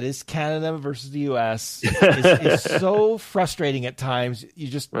morass that is Canada versus the U.S. is so frustrating at times. You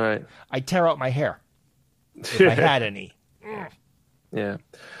just, right. I'd tear out my hair if I had any. Yeah.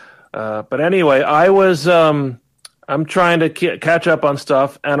 But anyway, I'm trying to catch up on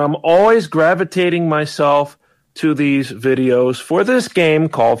stuff, and I'm always gravitating myself to these videos for this game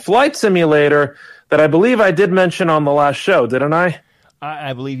called Flight Simulator that I believe I did mention on the last show, didn't I?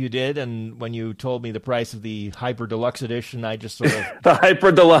 I believe you did, and when you told me the price of the Hyper Deluxe Edition, I just sort of... The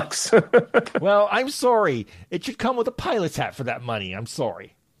Hyper Deluxe. Well, I'm sorry. It should come with a pilot's hat for that money. I'm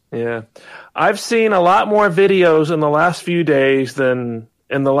sorry. Yeah. I've seen a lot more videos in the last few days than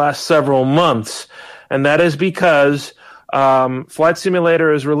in the last several months, and that is because Flight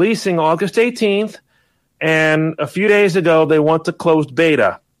Simulator is releasing August 18th, and a few days ago they went to closed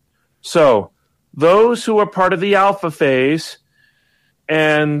beta. So those who were part of the alpha phase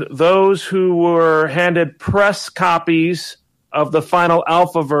and those who were handed press copies of the final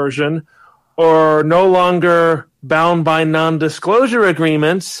alpha version are no longer bound by non-disclosure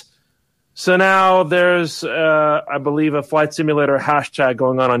agreements. So now there's, I believe, a Flight Simulator hashtag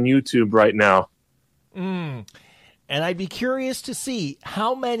going on YouTube right now. And I'd be curious to see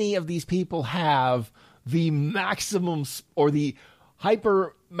how many of these people have the maximum or the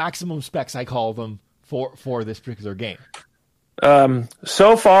hyper maximum specs, I call them, for this particular game.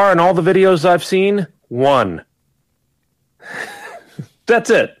 So far, in all the videos I've seen, 1. That's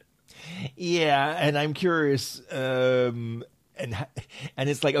it. Yeah, and I'm curious, and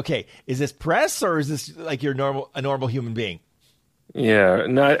it's like, okay, is this press or is this like a normal human being? Yeah,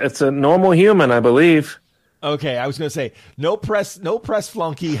 no, it's a normal human, I believe. Okay, I was going to say no press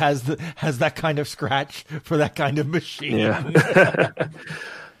flunky has that kind of scratch for that kind of machine. Yeah.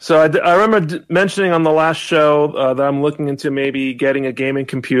 So I remember mentioning on the last show that I'm looking into maybe getting a gaming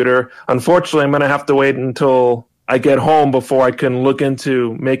computer. Unfortunately, I'm going to have to wait until I get home before I can look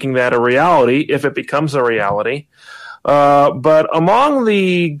into making that a reality, if it becomes a reality. But among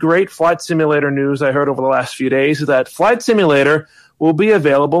the great Flight Simulator news I heard over the last few days is that Flight Simulator will be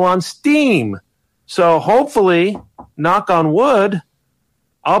available on Steam. So hopefully, knock on wood,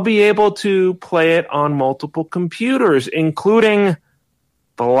 I'll be able to play it on multiple computers, including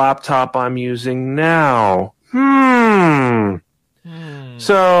the laptop I'm using now.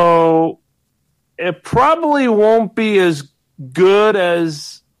 So it probably won't be as good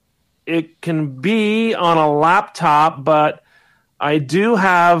as it can be on a laptop, but I do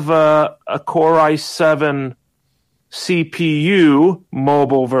have a Core i7 CPU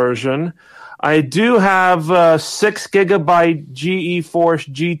mobile version. I do have a 6 gigabyte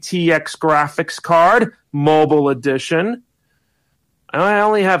GeForce GTX graphics card, mobile edition. I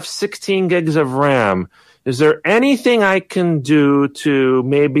only have 16 gigs of RAM. Is there anything I can do to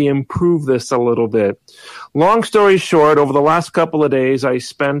maybe improve this a little bit? Long story short, over the last couple of days, I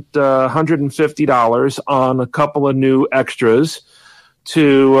spent $150 on a couple of new extras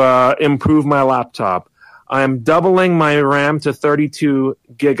to improve my laptop. I'm doubling my RAM to 32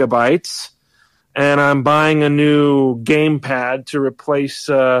 gigabytes, and I'm buying a new gamepad to replace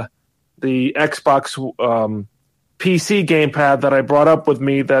the Xbox PC gamepad that I brought up with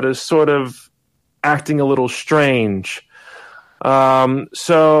me that is sort of acting a little strange.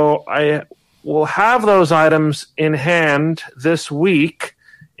 So I will have those items in hand this week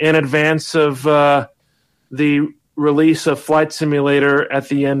in advance of the release of Flight Simulator at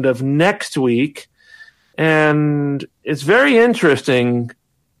the end of next week. And it's very interesting,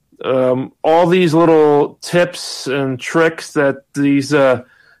 all these little tips and tricks that these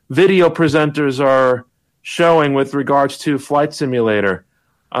video presenters are showing with regards to Flight Simulator.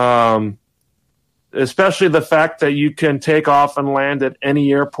 Especially the fact that you can take off and land at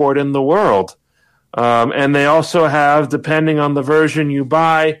any airport in the world. And they also have, depending on the version you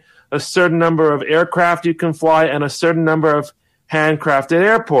buy, a certain number of aircraft you can fly and a certain number of handcrafted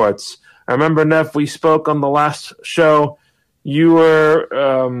airports. I remember, Neff, we spoke on the last show. You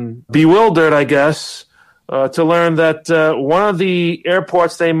were bewildered, I guess, to learn that one of the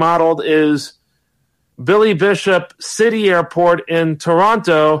airports they modeled is Billy Bishop City Airport in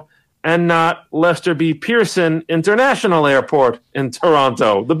Toronto, and not Lester B. Pearson International Airport in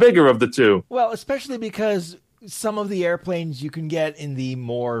Toronto, the bigger of the two. Well, especially because some of the airplanes you can get in the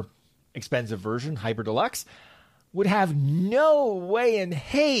more expensive version, Hyper Deluxe, would have no way in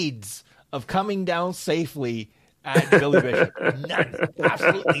Hades of coming down safely at Billy Bishop. None.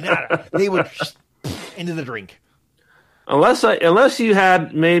 Absolutely none. They would into the drink. Unless you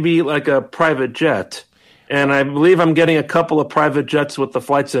had maybe like a private jet. And I believe I'm getting a couple of private jets with the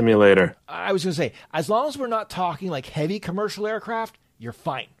Flight Simulator. I was going to say, as long as we're not talking like heavy commercial aircraft, you're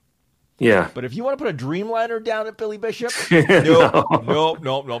fine. Yeah. But if you want to put a Dreamliner down at Billy Bishop,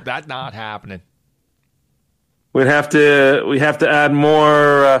 nope, that's not happening. We have to add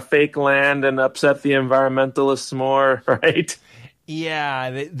more fake land and upset the environmentalists more, right?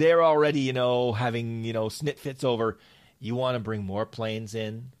 Yeah, they're already, having, snit fits over. You want to bring more planes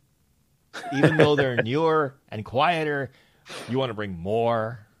in? Even though they're newer and quieter, you want to bring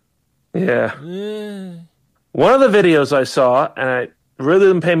more. Yeah. One of the videos I saw, and I really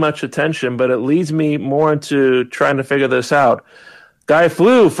didn't pay much attention, but it leads me more into trying to figure this out. Guy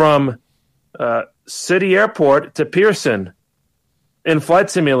flew from City Airport to Pearson in Flight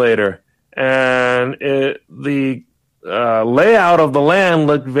Simulator, and the layout of the land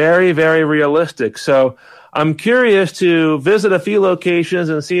looked very, very realistic. So I'm curious to visit a few locations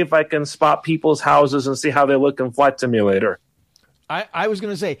and see if I can spot people's houses and see how they look in Flight Simulator. I was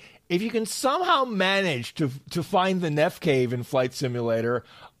going to say, if you can somehow manage to find the Neff Cave in Flight Simulator,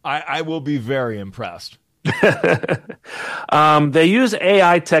 I will be very impressed. They use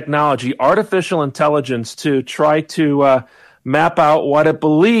AI technology, artificial intelligence, to try to map out what it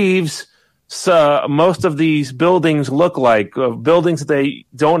believes most of these buildings look like. Buildings that they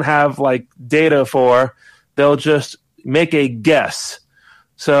don't have like data for, they'll just make a guess.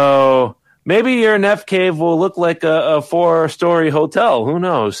 So maybe your Neff Cave will look like a 4-story hotel. Who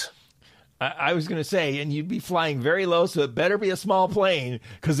knows? I was going to say, and you'd be flying very low, so it better be a small plane,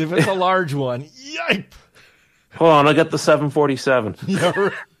 because if it's a large one, yipe! Hold on, I'll get the 747.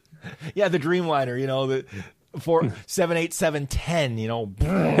 Yeah, the Dreamliner, the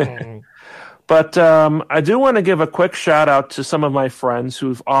 787-10, But I do want to give a quick shout out to some of my friends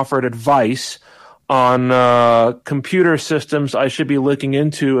who've offered advice on computer systems I should be looking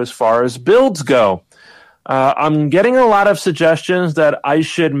into as far as builds go. I'm getting a lot of suggestions that I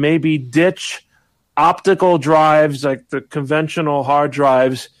should maybe ditch optical drives, like the conventional hard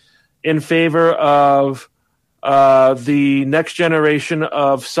drives, in favor of the next generation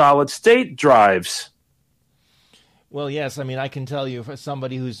of solid-state drives. Well, yes. I mean, I can tell you, for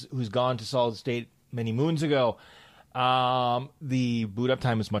somebody who's gone to solid state many moons ago, the boot up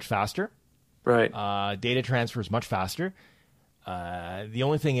time is much faster. Right. Data transfer is much faster. The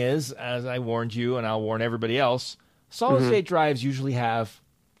only thing is, as I warned you, and I'll warn everybody else, solid state drives usually have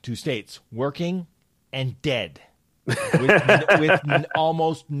 2 states: working and dead, with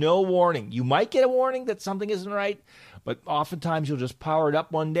almost no warning. You might get a warning that something isn't right, but oftentimes you'll just power it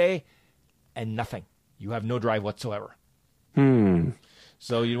up one day and nothing. You have no drive whatsoever.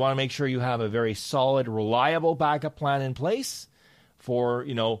 So you want to make sure you have a very solid, reliable backup plan in place for,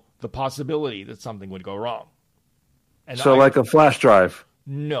 the possibility that something would go wrong. And so like a flash drive?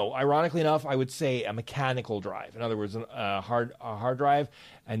 No. Ironically enough, I would say a mechanical drive. In other words, a hard drive,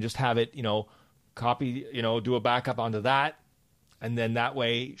 and just have it, copy, do a backup onto that. And then that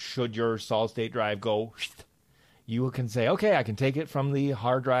way, should your solid-state drive go, you can say, okay, I can take it from the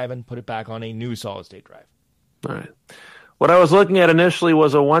hard drive and put it back on a new solid-state drive. All right. What I was looking at initially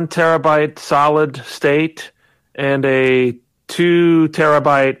was a 1 terabyte solid state and a 2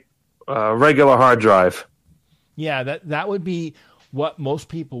 terabyte regular hard drive. Yeah, that would be what most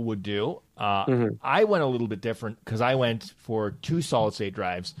people would do. I went a little bit different because I went for 2 solid-state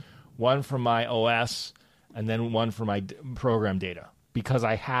drives, one for my OS and then one for my program data, because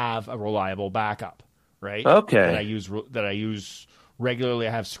I have a reliable backup, right? Okay. That I use regularly.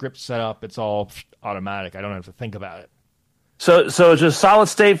 I have scripts set up. It's all automatic. I don't have to think about it. So it's just solid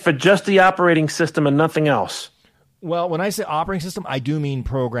state for just the operating system and nothing else? Well, when I say operating system, I do mean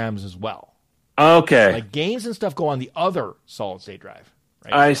programs as well. Okay. Like games and stuff go on the other solid-state drive.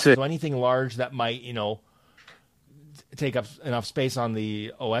 Right? I see. So anything large that might, take up enough space on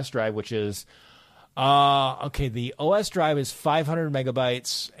the OS drive, which is, the OS drive is 500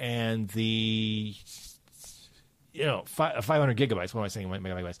 megabytes, and the, 500 gigabytes. What am I saying?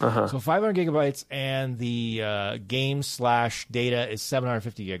 Megabytes. So 500 gigabytes, and the game/data is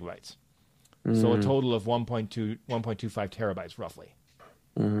 750 gigabytes. So a total of 1.25 terabytes, roughly.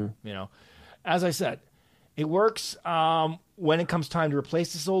 As I said, it works when it comes time to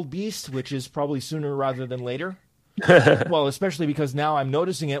replace this old beast, which is probably sooner rather than later. Well, especially because now I'm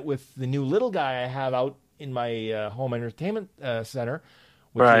noticing it with the new little guy I have out in my home entertainment center,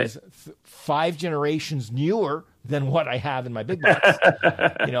 which is 5 generations newer than what I have in my big box.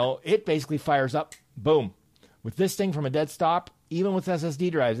 It basically fires up, boom. With this thing from a dead stop, even with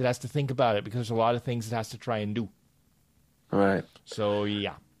SSD drives, it has to think about it because there's a lot of things it has to try and do. Right. So,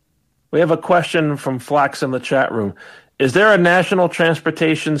 yeah. We have a question from Flax in the chat room. Is there a National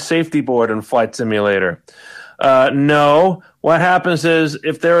Transportation Safety Board in Flight Simulator? No. What happens is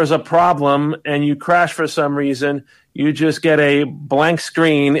if there is a problem and you crash for some reason, you just get a blank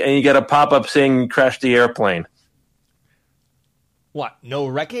screen and you get a pop-up saying you crashed the airplane. What? No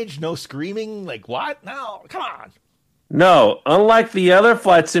wreckage? No screaming? Like what? No, come on. No. Unlike the other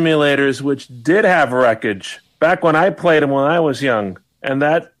flight simulators, which did have wreckage back when I played them when I was young, and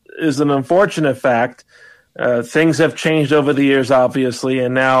that is an unfortunate fact. Things have changed over the years, obviously,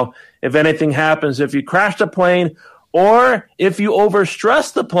 and now if anything happens, if you crash the plane or if you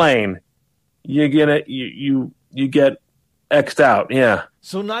overstress the plane, you get X'd out. Yeah.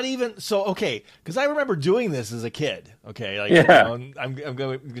 So not even so. Okay, because I remember doing this as a kid. Okay, I'm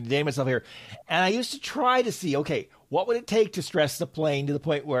going to name myself here, and I used to try to see. Okay, what would it take to stress the plane to the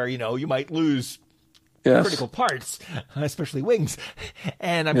point where you might lose critical parts, especially wings.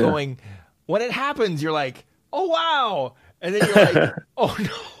 And I'm going, when it happens, you're like, oh, wow. And then you're like, oh,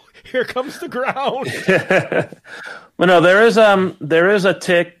 no, here comes the ground. Well, no, there is a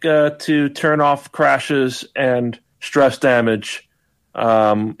tick to turn off crashes and stress damage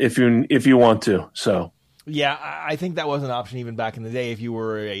if you want to. So yeah, I think that was an option even back in the day if you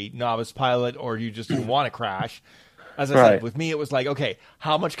were a novice pilot or you just didn't want to crash. As I said, with me, it was like, okay,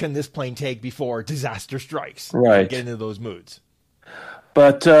 how much can this plane take before disaster strikes? Right. Get into those moods.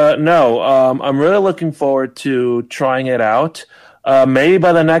 But no, I'm really looking forward to trying it out. Maybe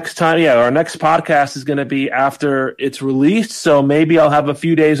by the next time, our next podcast is going to be after it's released. So maybe I'll have a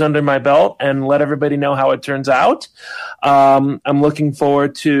few days under my belt and let everybody know how it turns out. I'm looking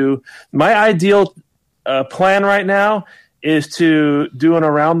forward to my ideal plan right now is to do an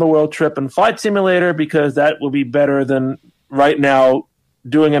around the world trip in Flight Simulator because that will be better than right now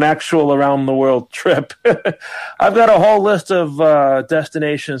doing an actual around the world trip. I've got a whole list of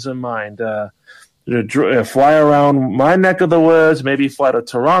destinations in mind. Fly around my neck of the woods, maybe fly to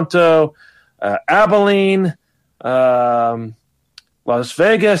Toronto, Abilene, Las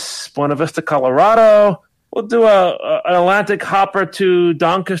Vegas, Buena Vista, Colorado. We'll do an Atlantic hopper to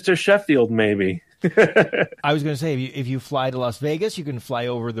Doncaster, Sheffield, maybe. I was going to say, if you fly to Las Vegas, you can fly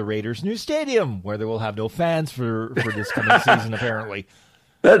over the Raiders' new stadium, where they will have no fans for this coming season, apparently.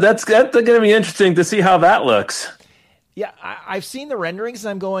 That's going to be interesting to see how that looks. Yeah, I've seen the renderings,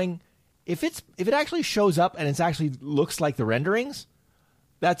 and I'm going... If it actually shows up and it actually looks like the renderings,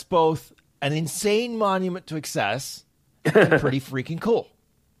 that's both an insane monument to excess and pretty freaking cool.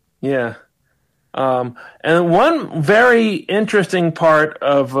 Yeah. And one very interesting part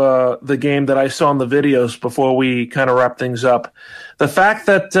of the game that I saw in the videos before we kind of wrap things up, the fact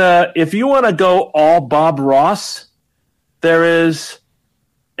that if you want to go all Bob Ross, there is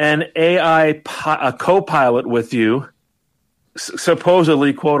an AI a co-pilot with you,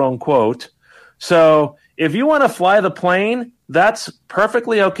 supposedly, quote unquote. So if you want to fly the plane, that's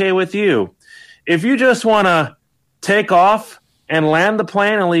perfectly okay with you. If you just want to take off and land the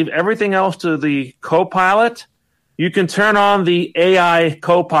plane and leave everything else to the co-pilot, you can turn on the AI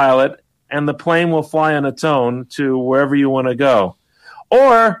co-pilot and the plane will fly on its own to wherever you want to go.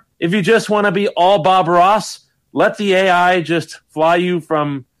 Or if you just want to be all Bob Ross, let the AI just fly you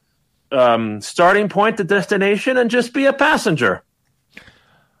from starting point to destination and just be a passenger.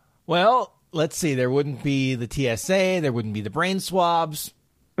 Well, let's see. There wouldn't be the TSA. There wouldn't be the brain swabs.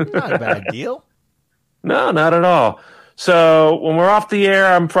 Not a bad deal. No, not at all. So when we're off the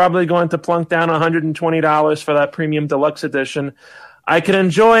air, I'm probably going to plunk down $120 for that premium deluxe edition. I can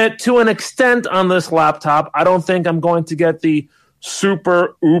enjoy it to an extent on this laptop. I don't think I'm going to get the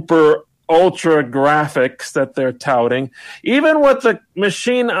super, uber, ultra graphics that they're touting. Even with the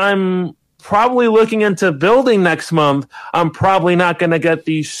machine I'm probably looking into building next month, I'm probably not going to get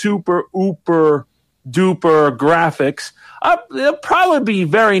the super uber duper graphics. It'll probably be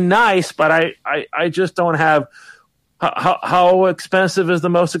very nice, but I just don't have how expensive is the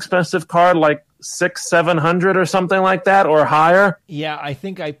most expensive card, like $600-700 or something like that, or higher. Yeah, I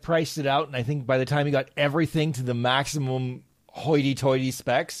think I priced it out, and I think by the time you got everything to the maximum hoity-toity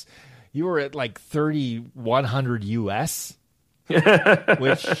specs, you were at like $3,100 US,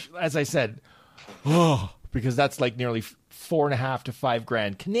 which, as I said, because that's like nearly $4.5 to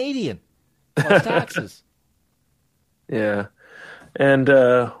 $5,000 Canadian plus taxes. Yeah, and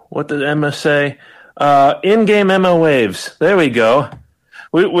what did Emma say? In-game Emma waves. There we go.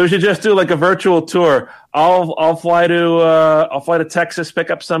 We should just do like a virtual tour. I'll fly to Texas, pick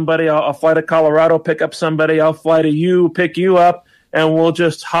up somebody. I'll fly to Colorado, pick up somebody. I'll fly to you, pick you up. And we'll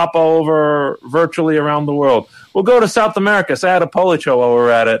just hop all over virtually around the world. We'll go to South America. Say hi to Policho while we're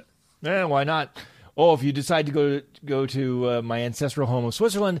at it. Yeah, why not? Oh, if you decide to go to my ancestral home of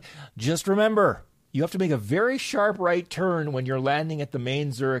Switzerland, just remember, you have to make a very sharp right turn when you're landing at the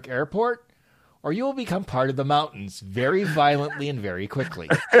main Zurich airport, or you will become part of the mountains very violently and very quickly.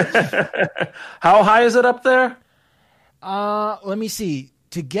 How high is it up there? Let me see.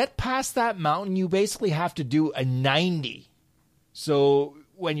 To get past that mountain, you basically have to do a 90. So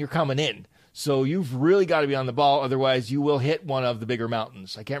when you're coming in, so you've really got to be on the ball. Otherwise, you will hit one of the bigger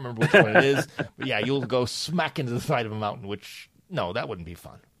mountains. I can't remember which one it is, but yeah, you'll go smack into the side of a mountain. That wouldn't be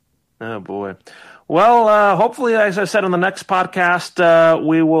fun. Oh boy. Well, hopefully, as I said on the next podcast,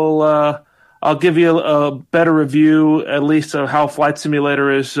 we will. I'll give you a better review, at least of how Flight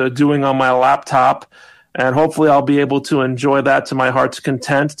Simulator is doing on my laptop, and hopefully, I'll be able to enjoy that to my heart's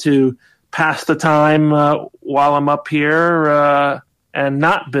content to pass the time while I'm up here and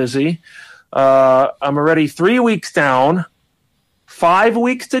not busy. I'm already 3 weeks down, 5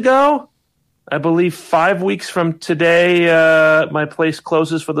 weeks to go. I believe 5 weeks from today, my place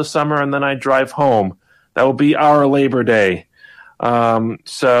closes for the summer, and then I drive home. That will be our Labor Day.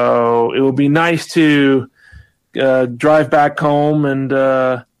 So it will be nice to drive back home and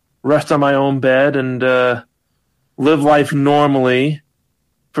rest on my own bed and live life normally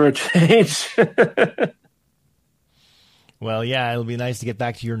for a change. Well, yeah, it'll be nice to get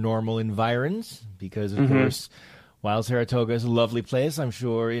back to your normal environs because, of course, while Saratoga is a lovely place, I'm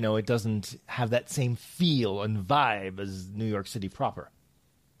sure, it doesn't have that same feel and vibe as New York City proper.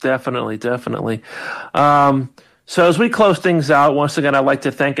 Definitely. So as we close things out, once again, I'd like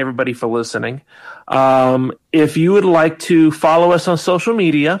to thank everybody for listening. If you would like to follow us on social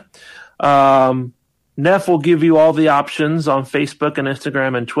media, Neff will give you all the options on Facebook and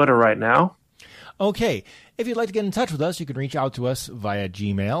Instagram and Twitter right now. Okay. If you'd like to get in touch with us, you can reach out to us via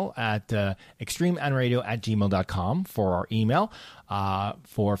Gmail at extremeanimeradio@gmail.com for our email.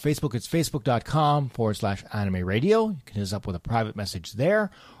 For Facebook, it's facebook.com/Anime Radio. You can hit us up with a private message there,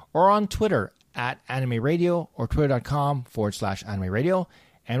 or on Twitter at Anime Radio, or twitter.com/Anime Radio.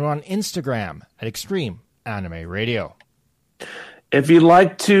 And we're on Instagram at Extreme Anime Radio. If you'd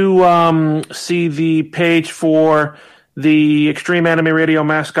like to see the page for the Extreme Anime Radio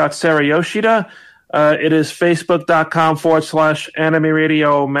mascot, Sarah Yoshida, it is facebook.com/Anime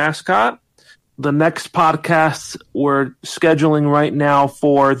Radio mascot. The next podcast we're scheduling right now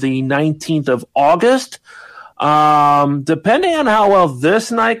for the 19th of August. Depending on how well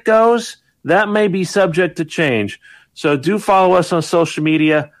this night goes, that may be subject to change. So do follow us on social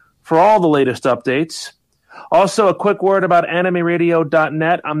media for all the latest updates. Also, a quick word about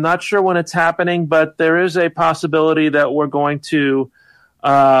animeradio.net. I'm not sure when it's happening, but there is a possibility that we're going to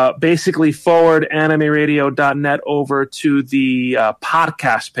basically forward animeradio.net over to the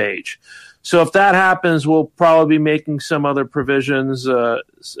podcast page. So if that happens, we'll probably be making some other provisions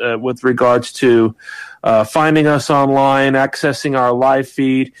with regards to finding us online, accessing our live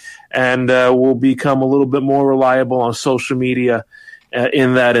feed, and we'll become a little bit more reliable on social media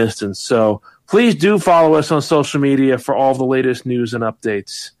in that instance. So please do follow us on social media for all the latest news and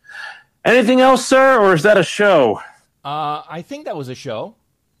updates. Anything else, sir, or is that a show? I think that was a show.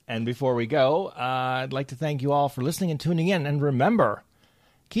 And before we go, I'd like to thank you all for listening and tuning in. And remember,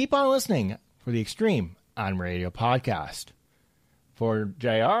 keep on listening for the Extreme Anime Radio podcast. For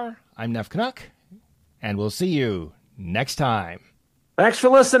JR, I'm Neff Canuck, and we'll see you next time. Thanks for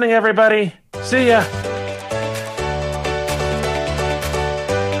listening, everybody. See ya.